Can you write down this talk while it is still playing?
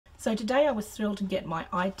So today I was thrilled to get my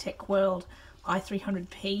iTECH World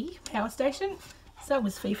i300P power station. So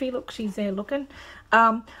was Fifi, look, she's there looking.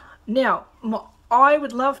 Now, I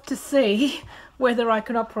would love to see whether I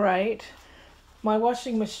can operate my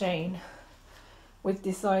washing machine with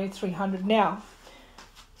this i300. Now,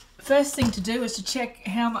 first thing to do is to check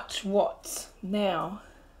how much watts. Now,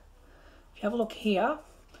 if you have a look here,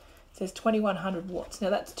 it says 2100 watts.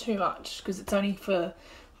 Now that's too much because it's only for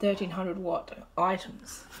 1300 watt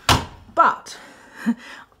items. But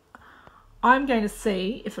I'm going to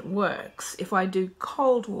see if it works if I do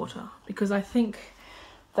cold water, because I think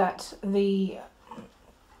that the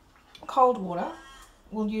cold water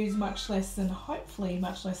will use much less than, hopefully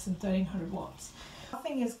much less than 1300 watts.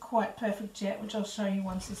 Nothing is quite perfect yet, which I'll show you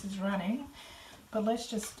once this is running, but let's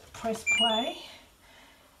just press play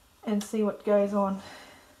and see what goes on.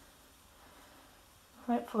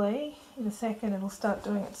 Hopefully in a second it'll start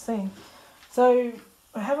doing its thing. So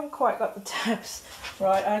I haven't quite got the taps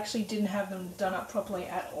right. I actually didn't have them done up properly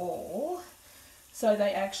at all, so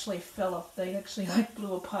they actually fell off. They actually like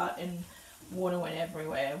blew apart and water went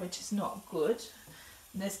everywhere, which is not good.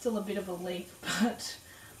 And there's still a bit of a leak, but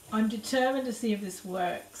I'm determined to see if this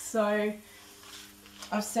works. So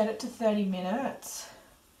I've set it to 30 minutes.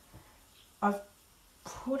 I've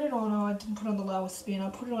put it on, I didn't put it on the lowest spin, I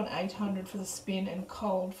put it on 800 for the spin and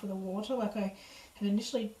cold for the water. Like I had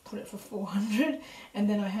initially put it for 400 and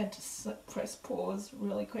then I had to press pause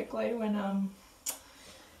really quickly when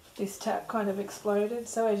this tap kind of exploded.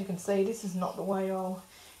 So as you can see, this is not the way I'll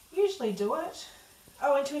usually do it.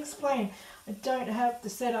 Oh, and to explain, I don't have the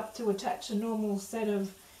setup to attach a normal set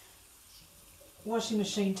of washing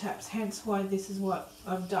machine taps, hence why this is what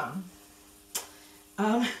I've done.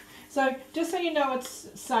 So just so you know, it's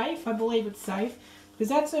safe. I believe it's safe because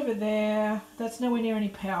that's over there. That's nowhere near any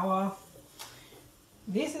power.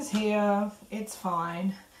 This is here. It's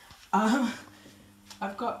fine.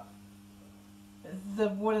 I've got the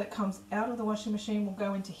water that comes out of the washing machine will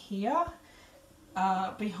go into here.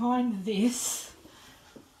 Behind this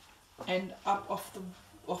and up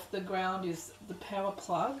off the ground is the power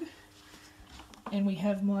plug, and we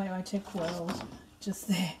have my iTECH World just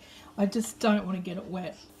there. I just don't want to get it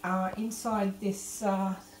wet. Inside this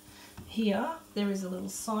here, there is a little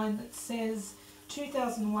sign that says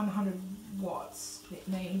 2100 watts it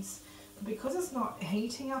needs. But because it's not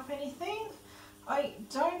heating up anything, I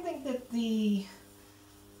don't think that the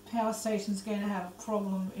power station is going to have a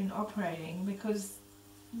problem in operating, because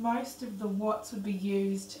most of the watts would be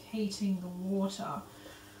used heating the water,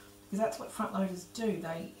 because that's what front loaders do.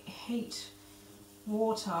 They heat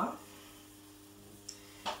water.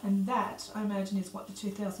 And that, I imagine, is what the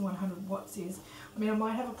 2100 watts is. I mean, I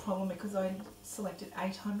might have a problem because I selected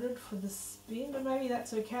 800 for the spin, but maybe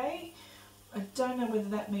that's okay. I don't know whether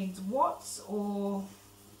that means watts or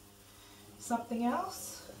something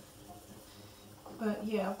else. But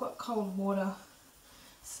yeah, I've got cold water.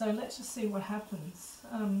 So let's just see what happens.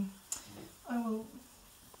 I will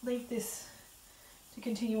leave this to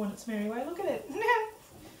continue on its merry way. Look at it.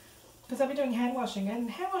 Because I'll be doing hand washing, and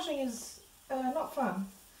hand washing is not fun,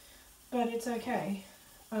 but it's okay.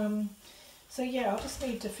 So yeah, I'll just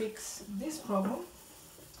need to fix this problem,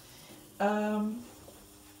 and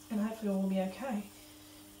hopefully all will be okay.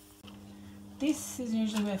 This is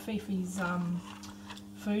usually where Fifi's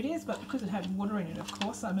food is, but because it had water in it, of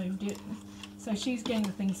course, I moved it. So she's getting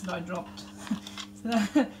the things that I dropped.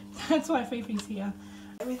 So that's why Fifi's here.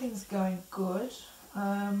 Everything's going good.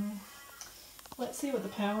 Let's see what the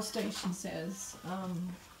power station says.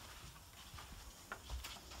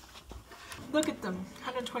 Look at them,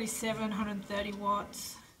 127, 130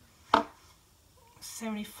 watts,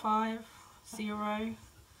 75, 0.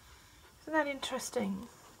 Isn't that interesting?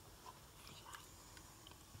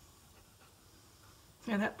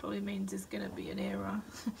 Now that probably means there's going to be an error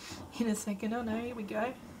in a second. Oh no, here we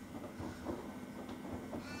go.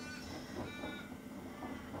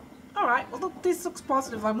 Alright, well look, this looks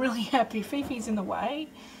positive. I'm really happy. Fifi's in the way.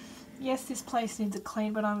 Yes, this place needs a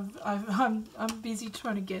clean, but I'm busy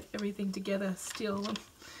trying to get everything together still.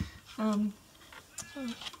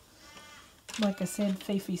 Like I said,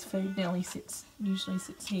 Fifi's food usually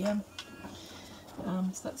sits here.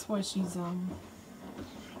 So that's why she's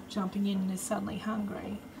jumping in and is suddenly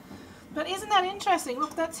hungry. But isn't that interesting?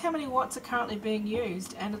 Look, that's how many watts are currently being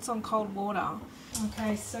used, and it's on cold water.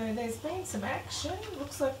 Okay, so there's been some action.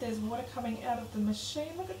 Looks like there's water coming out of the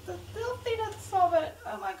machine. Look at the filthiness of it.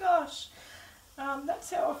 Oh my gosh.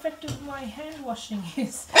 That's how effective my hand washing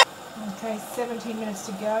is. Okay, 17 minutes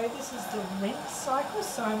to go. This is the rinse cycle,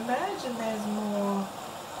 so I imagine there's more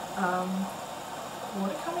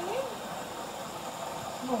water coming in.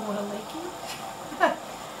 More water leaking.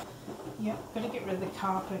 Yep, gotta get rid of the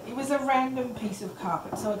carpet. It was a random piece of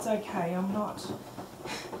carpet, so it's okay. I'm not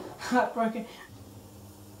heartbroken.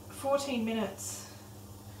 14 minutes.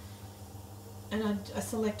 And I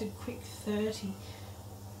selected quick 30.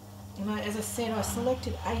 And as I said, I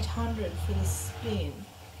selected 800 for the spin.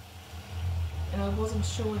 And I wasn't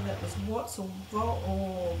sure whether that was watts or volt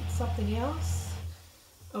or something else.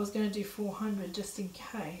 I was going to do 400 just in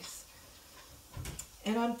case.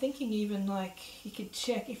 And I'm thinking even like you could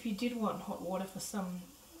check if you did want hot water for some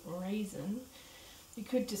reason, you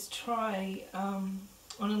could just try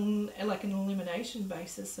on like an elimination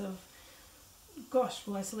basis of, gosh,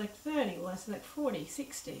 will I select 30, will I select 40,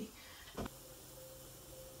 60?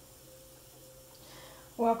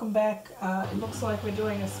 Welcome back. It looks like we're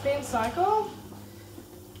doing a spin cycle,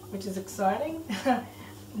 which is exciting.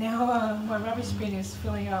 Now my rubbish bin is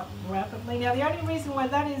filling up rapidly. Now the only reason why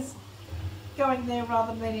that is going there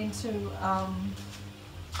rather than into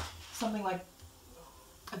something like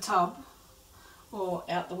a tub or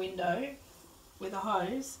out the window with a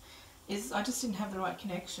hose is I just didn't have the right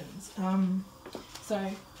connections.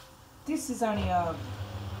 So this is only a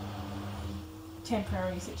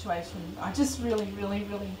temporary situation. I just really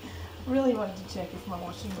wanted to check if my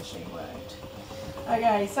washing machine worked.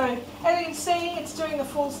 Okay, so as you can see, it's doing the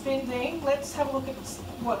full spin thing. Let's have a look at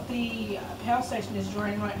what the power station is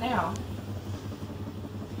drawing right now.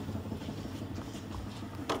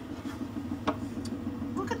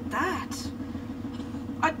 Look at that.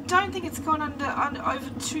 I don't think it's gone under over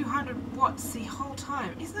 200 watts the whole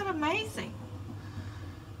time. Isn't that amazing?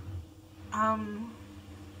 I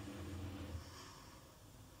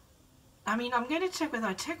mean, I'm going to check with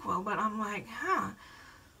iTECH1300P, but I'm like,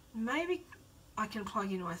 maybe I can plug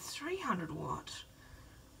in my 300 watt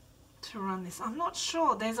to run this. I'm not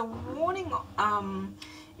sure. There's a warning.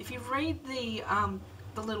 If you read the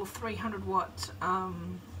little 300 watt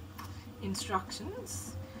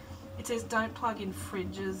instructions, it says don't plug in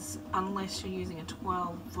fridges unless you're using a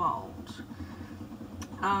 12 volt.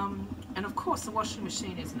 And of course the washing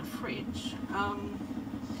machine isn't a fridge,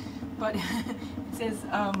 but it says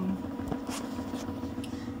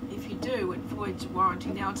if you do, it voids your warranty.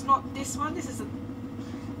 Now it's not this one, this is a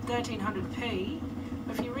 1300P,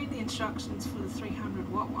 but if you read the instructions for the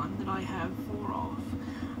 300 watt one that I have 4 of,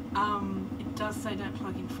 it does say don't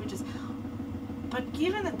plug in fridges. But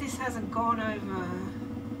given that this hasn't gone over,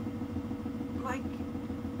 like,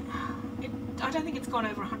 I don't think it's gone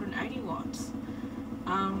over 180 watts.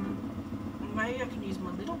 Maybe I can use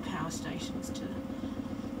my little power stations to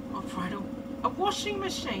operate a washing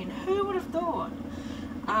machine. Who would have thought?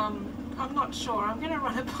 I'm not sure. I'm going to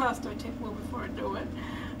run it past iTECH1300P before I do it.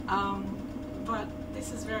 But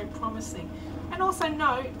this is very promising. And also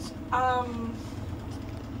note,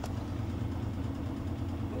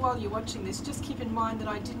 while you're watching this, just keep in mind that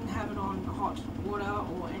I didn't have it on hot water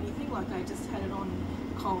or anything. Like, I just had it on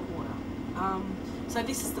cold water. So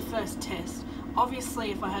this is the first test.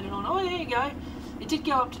 Obviously, if I had it on, oh, there you go. It did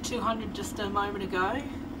go up to 200 just a moment ago.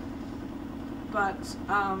 But,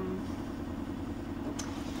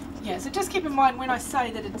 yeah, so just keep in mind when I say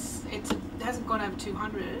that it hasn't gone over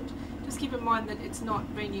 200, just keep in mind that it's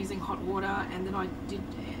not been using hot water and that I did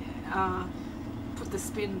put the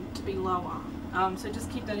spin to be lower. So just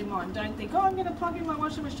keep that in mind. Don't think, oh, I'm going to plug in my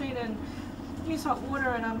washing machine and use hot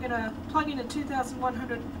water and I'm going to plug in a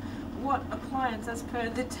 2100 watt appliance as per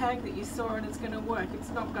the tag that you saw and it's going to work. It's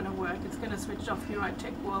not going to work. It's going to switch off your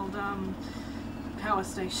iTECH1300P power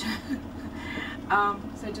station.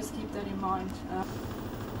 So just keep that in mind.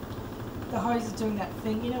 The hose is doing that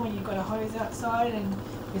thing, you know, when you've got a hose outside and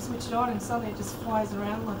you switch it on and suddenly it just flies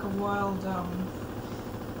around like a wild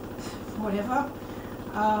whatever.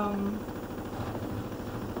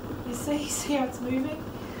 You see how it's moving?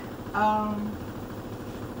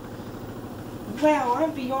 Wow,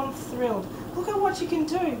 I'm beyond thrilled. Look at what you can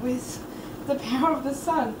do with the power of the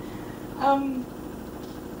sun.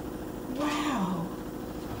 Wow.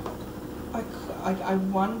 I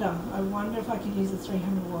wonder if I could use the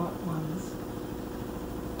 300 watt ones.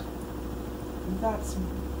 That's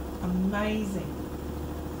amazing.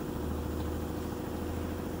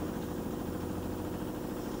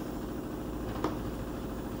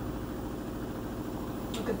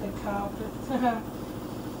 Look at the carpet.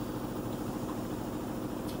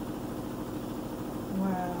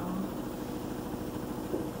 Wow.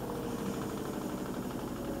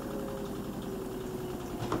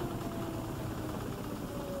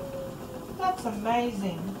 That's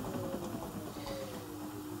amazing.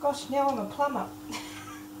 Gosh, now I'm a plumber.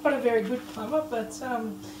 Not a very good plumber, but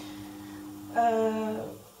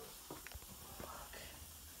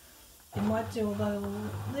I might do a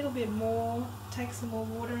little bit more, take some more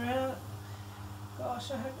water out.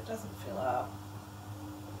 Gosh, I hope it doesn't fill up.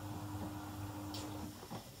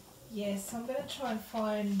 Yes, I'm going to try and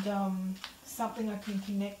find something I can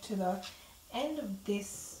connect to the end of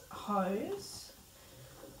this hose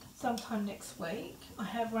sometime next week. I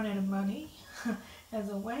have run out of money,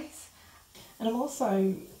 as always. And I'm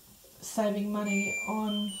also saving money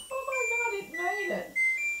on... Oh my god, it made it!